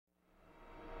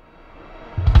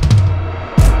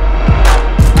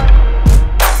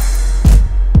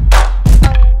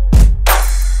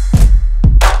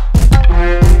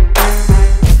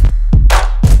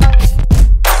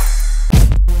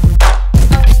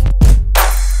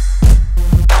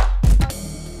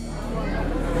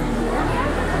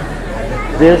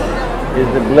This is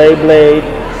the Bey Blades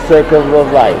Circle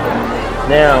of Life.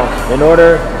 Now, in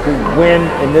order to win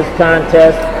in this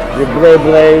contest, the Bey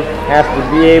Blade has to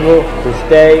be able to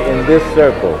stay in this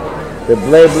circle. The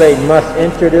Bey Blade must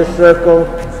enter this circle,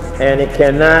 and it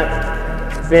cannot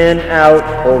spin out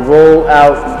or roll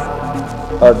out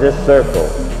of this circle.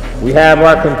 We have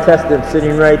our contestants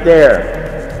sitting right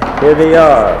there. Here they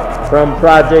are from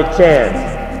Project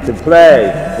C.H.A.N.C.E to play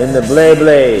in the Bey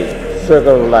Blades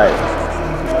Circle of Life.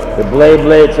 The Bey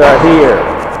Blades are here,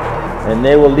 and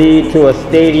they will lead to a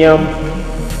stadium,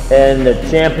 and the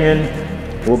champion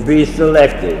will be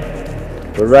selected.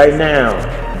 But right now,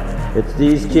 it's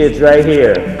these kids right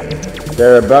here that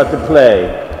are about to play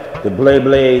the Bey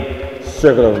Blades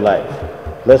Circle of Life.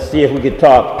 Let's see if we can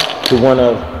talk to one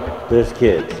of those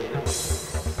kids.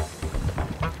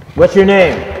 What's your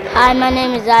name? Hi, my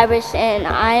name is Iris, and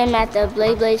I am at the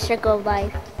Bey Blades Circle of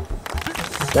Life.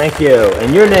 Thank you.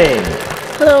 And your name?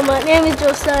 Hello, my name is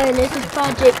Josiah, and this is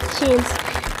Project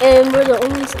C.H.A.N.C.E, and we're the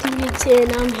only students, and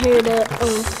I'm here to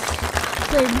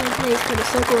play Bey Blades for the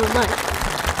Circle of Life.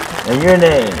 And your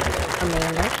name?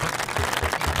 Amanda.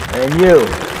 And you?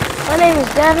 My name is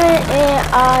Devin, and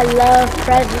I love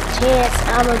Project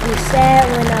C.H.A.N.C.E. I'm going to be sad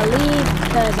when I leave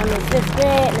because I'm in 5th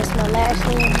grade, and it's my last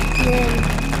year in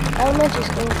elementary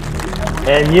school.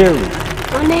 And you?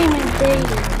 My name is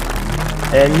David.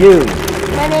 And you?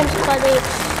 My name is Claudia,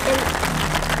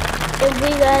 and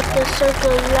we got the Circle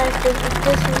of Life. This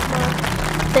is my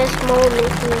best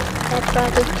moment at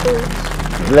Project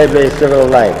C.H.A.N.C.E. Bey Blades Circle of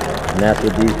Life. And that's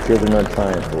what these children are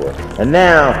trying for. And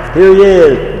now, here he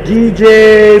is,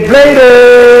 DJ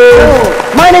Blader!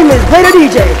 Hello, my name is Blader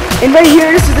DJ, and right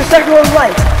here, this is the Circle of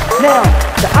Life. Now,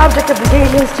 the object of the game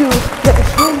is to get the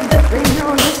swing right here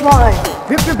on this line.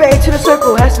 Rip your bay to the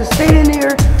circle, has to stay in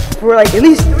here for like at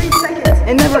least 3 seconds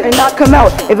and not come out.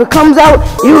 If it comes out,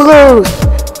 you lose.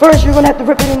 First, you're gonna have to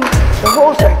rip it in the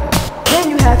whole circle.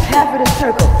 Then you have half of the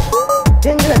circle.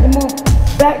 Then you have to move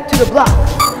back to the block.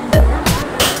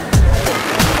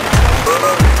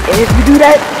 And if you do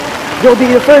that, you'll be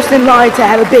the first in line to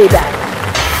have a bay back.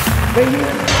 Right here,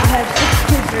 I have 6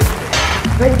 kids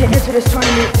ready to enter this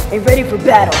tournament and ready for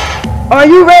battle. Are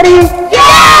you ready? Yeah!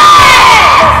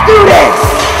 Let's do this!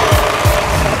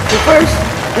 So first,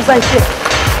 it's like this.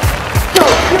 Go,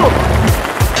 go!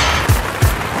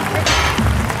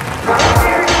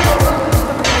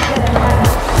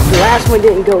 The last one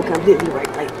didn't go completely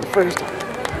right like the first time.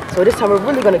 So this time we're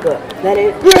really gonna go. Let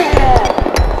it, yeah!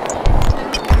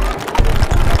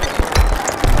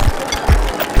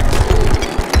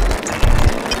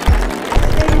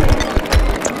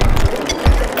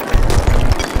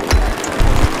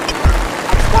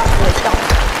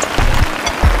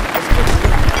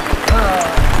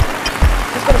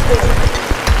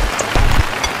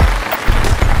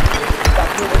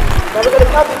 Now we're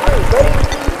gonna count to 3. Ready?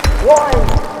 1,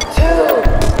 2,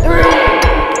 3.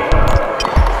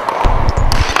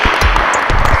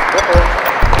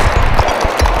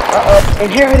 Uh-oh. And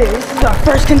here it is. This is our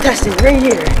first contestant right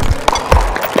here.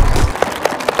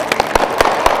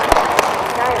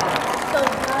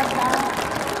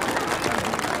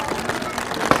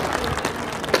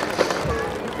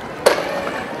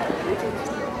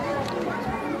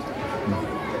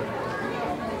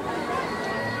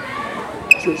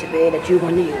 Choose a bay that you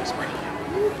want to use, buddy.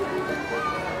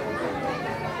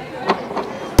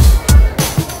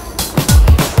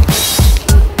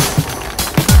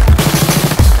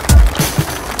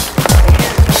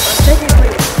 Take it,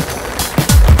 please.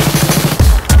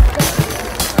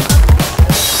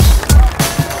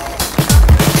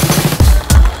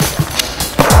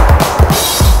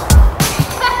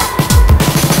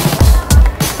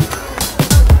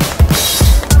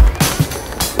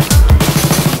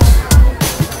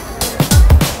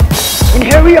 And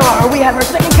here we are. We have our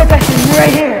second contestant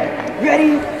right here.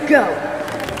 Ready, go.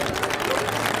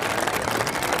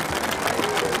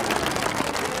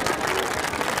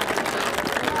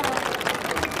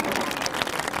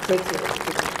 Take 2.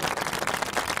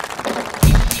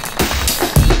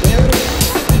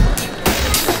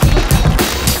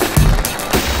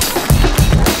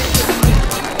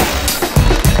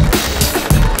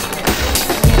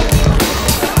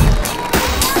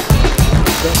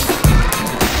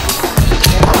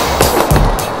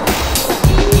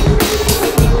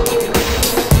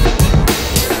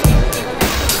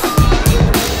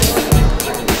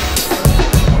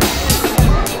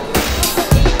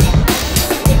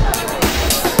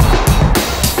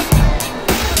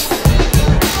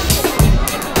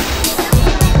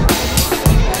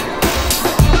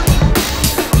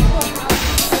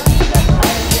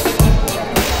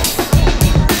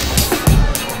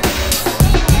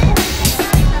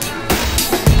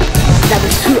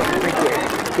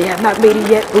 have not made it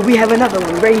yet, but we have another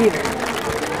one right here.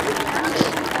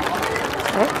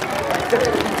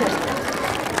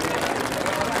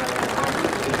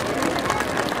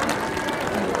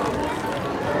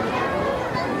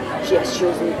 She has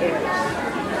chosen Aries.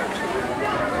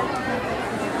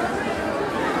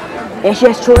 And she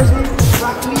has chosen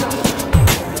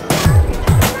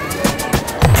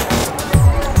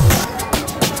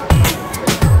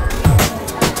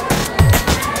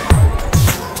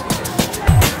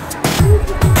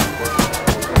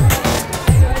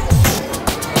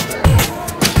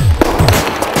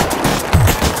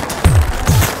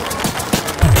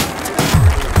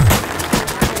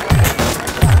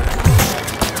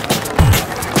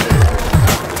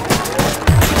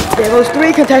there are those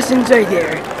 3 contestants right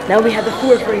there. Now we have the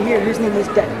 4th right here. His name is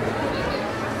Devin.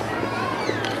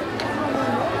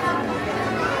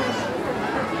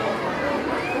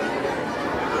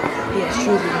 He has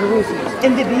chosen Jerusalem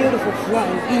in the beautiful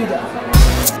flying eagle.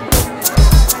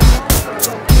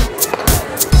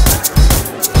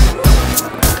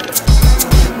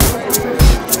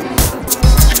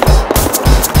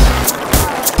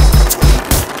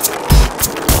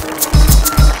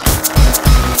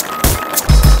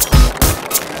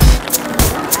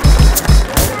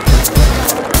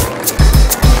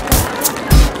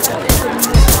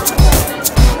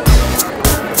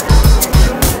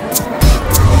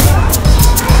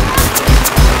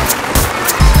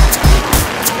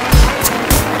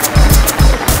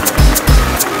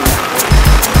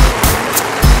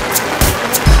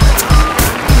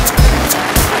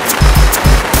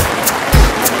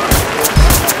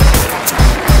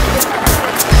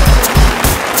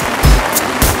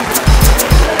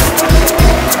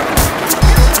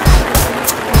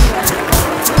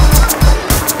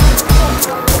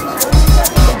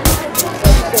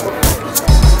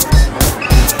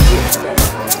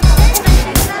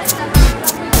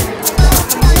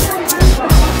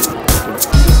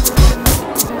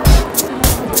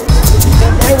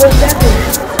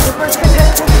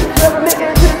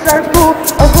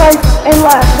 And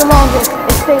last the longest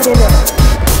and stayed in there.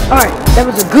 Alright, that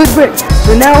was a good break.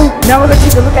 So now we're gonna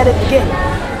take a look at it again.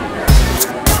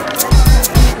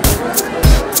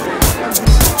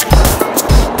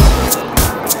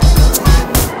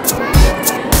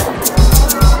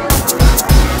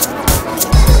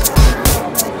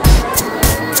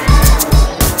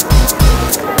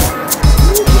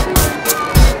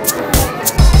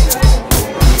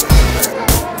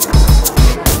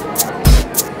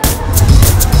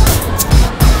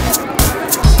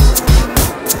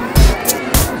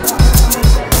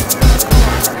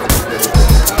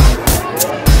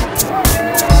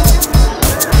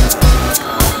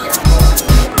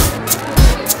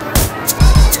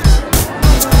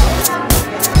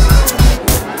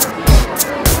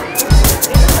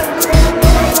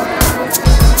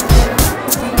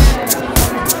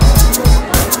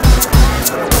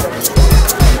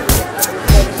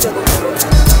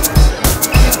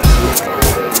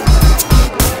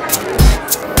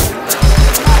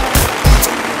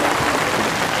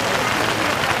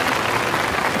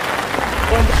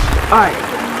 Alright,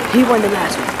 he won the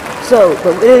last one. So,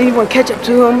 but will anyone catch up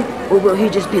to him, or will he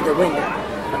just be the winner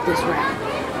of this round?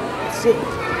 Let's see.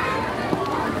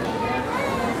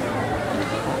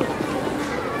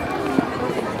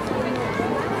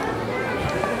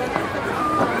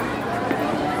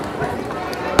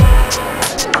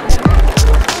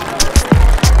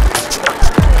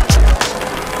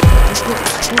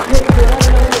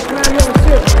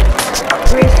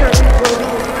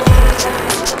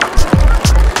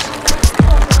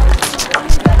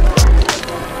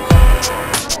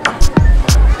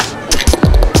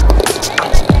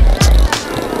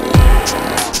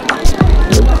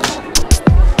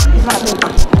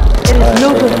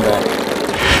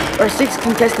 Our 6th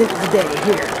contestant of the day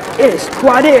here is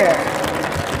Quadair.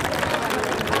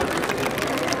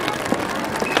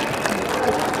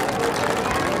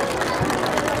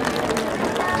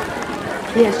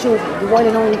 He has chosen the one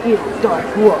and only evil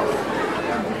Dark Wolf.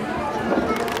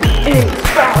 It's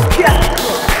Foul Cat.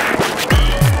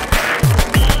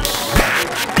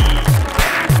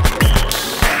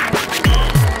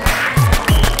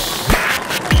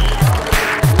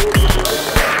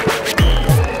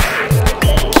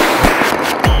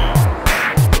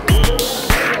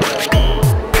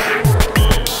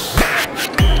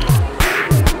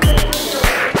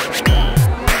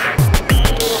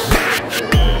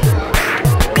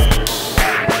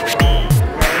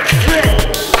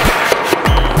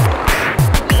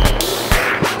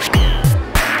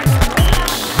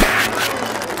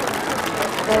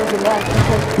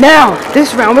 Now,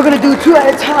 this round, we're going to do 2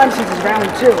 at a time since it's round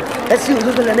 2. Let's see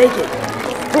who's going to make it.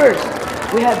 First,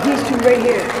 we have these two right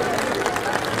here.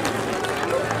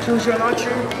 Choose your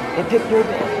launcher and pick your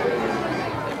bed.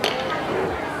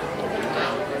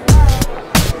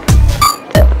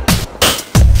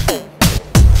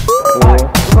 Alright,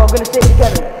 we're all gonna stay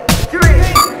together. 3,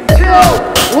 2,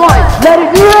 1, let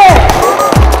it rip!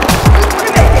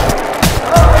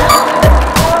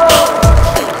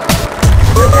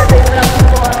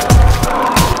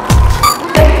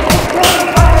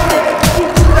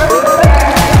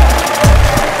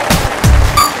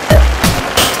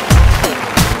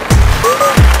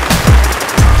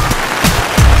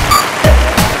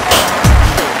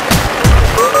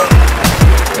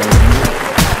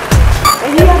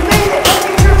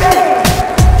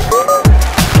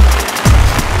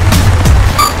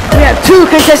 Two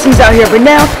contestants out here, but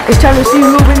now it's time to see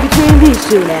who will win between these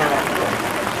two now.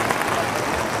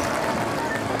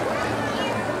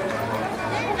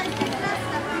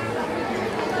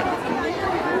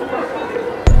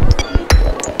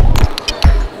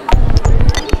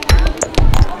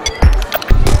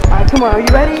 Alright, come on, are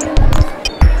you ready?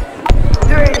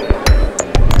 3,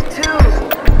 2,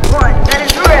 1, that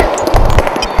is red.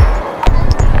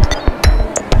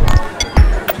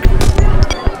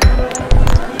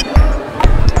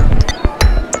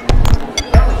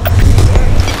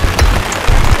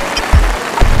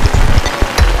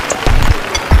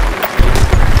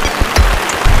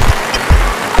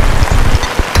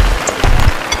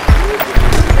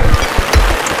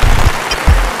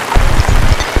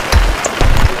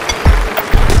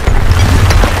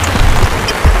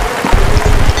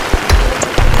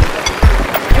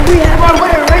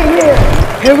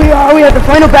 Here we are, we have the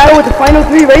final battle with the final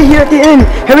three right here at the end.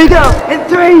 Here we go, in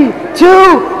 3, 2,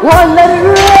 1, let it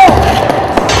roll!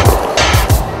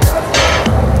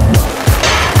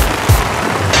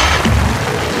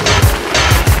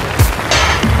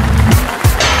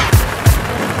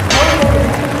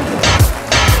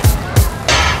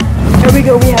 Here we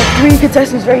go, we have 3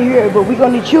 contestants right here, but we're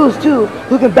going to choose 2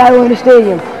 who can battle in the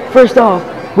stadium. First off,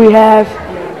 we have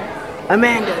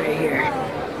Amanda right here.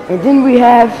 And then we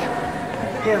have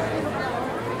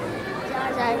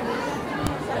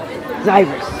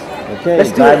Zybus. Okay,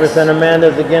 Zybus and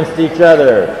Amanda's against each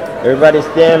other. Everybody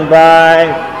stand by.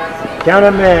 Count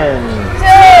them in. 2,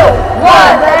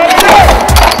 1, let it rip!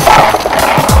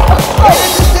 Get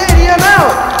the stadium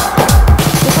out!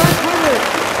 The first winner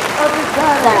of this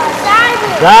battle.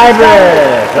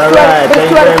 Zybus! Alright, thank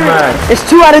you very much. It's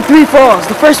 2 out of 3 falls.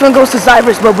 The first one goes to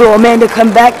Zybus, but will Amanda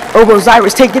come back or will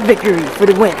Zybus take the victory for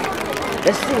the win?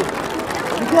 Let's see.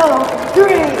 Here we go. 3,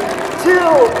 2,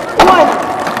 1.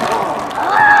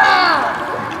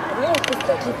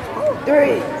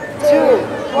 3, 2,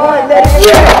 1, let it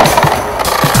rip!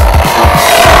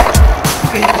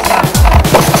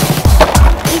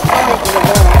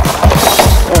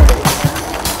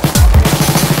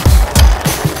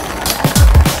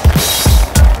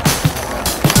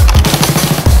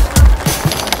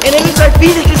 And it looks like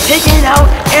Phoenix is taking out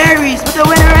Aries, but the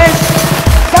winner is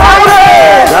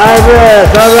Zybus! Zybus,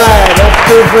 alright, that's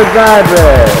 2 for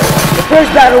Zybus. The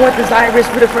first battle went to Zybus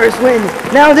for the first win.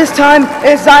 Now this time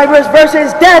it's Zybus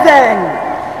versus Devin.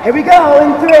 Here we go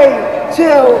in 3,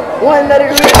 2, 1, let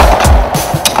it rip.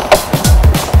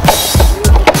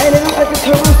 And it looks like it's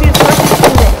Harusius versus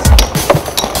Phoenix.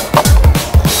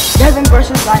 Devin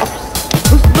versus Zybus.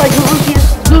 Looks like Harusius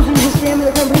losing his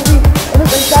stamina completely. It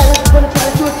looks like Zybus is going to try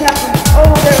to attack him.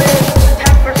 Oh, there it is.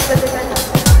 Attack versus the defender.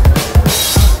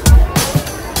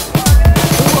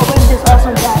 Who will win this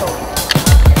awesome battle?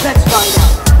 Let's find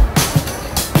out.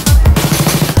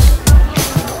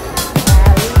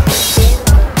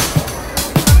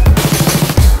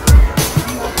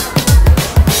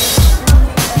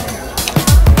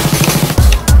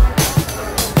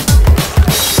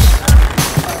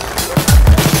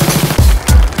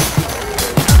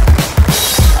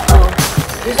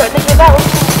 He's starting to give out.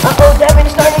 Uh-oh, Devin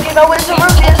is starting to give out with his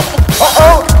Harusius.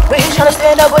 Uh-oh, but he's trying to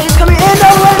stand up, but he's coming in.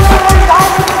 No,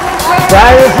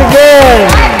 Zybus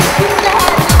again!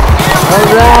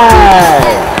 Alright!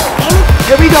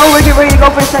 Here we go, we're getting ready to go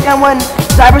for the second one.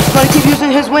 Zybus is going to keep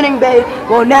using his winning bay.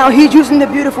 Well, now he's using the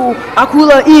beautiful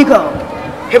Aquila Ego.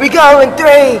 Here we go in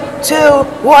 3, 2,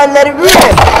 1, let it rip!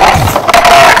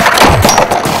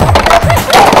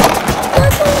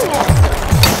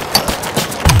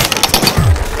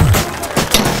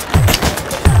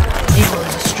 Ego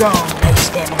is a strong, nice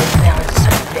stamina balance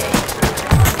of the bay.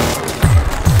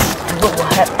 And what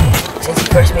will happen since he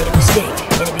first made a mistake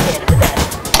in the beginning of the battle?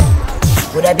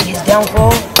 Would that be his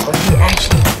downfall, or did he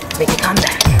actually make a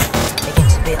comeback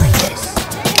against a bay like this?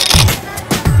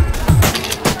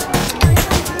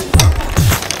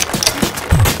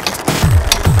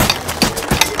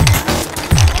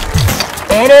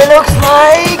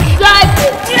 like...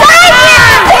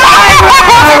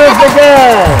 Cyrus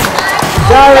again!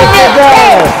 Cyrus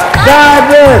again!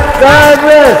 Cyrus!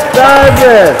 Cyrus!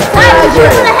 Cyrus!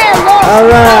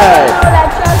 Alright!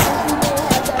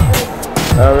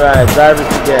 Alright, Cyrus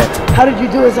again. How did you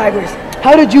do it, Cyrus?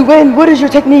 How did you win? What is your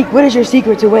technique? What is your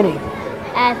secret to winning?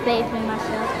 I have faith in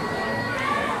myself.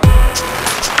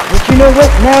 But you know what?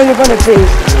 Now you're gonna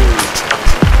face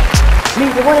me,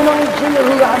 the one and only Junior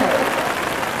Hurano.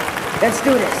 Let's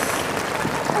do this.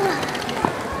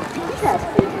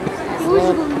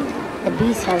 The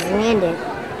beast has landed.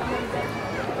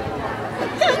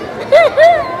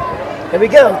 Here we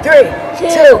go. 3,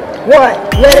 2, 1.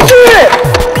 Let it rip!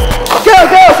 Go,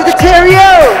 go, Sagittario!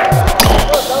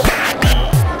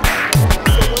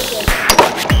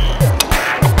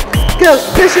 Go,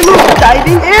 fishing move,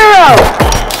 diving arrow!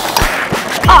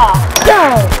 Go!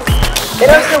 And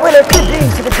also the winner could be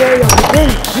Sagittario, but then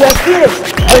you have Phoenix.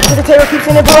 But Sagittario keeps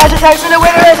in the barrage attacks, and the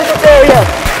winner is Sagittario.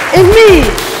 And me,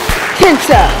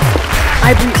 Kenta.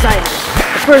 I beat Cyrus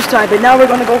the first time, but now we're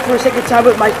gonna go for a second time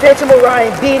with my Phantom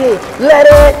Orion beating. Let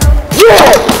it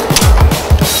rip!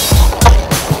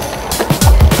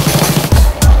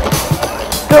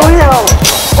 Go now!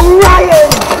 Orion!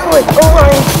 Do it!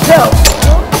 Orion, go!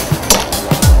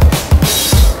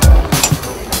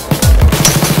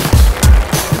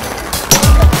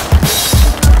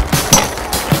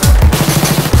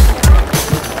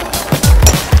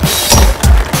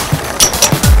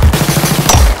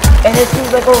 And it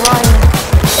seems like Orion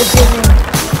is giving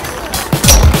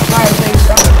Fire Blade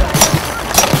something.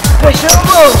 Special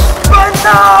move!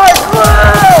 Bernard!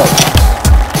 Whoa!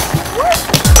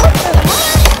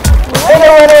 And the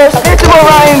winner is Phantom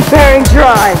Orion Pairing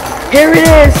Drive. Here it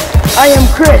is. I am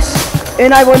Chris,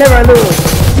 and I will never lose.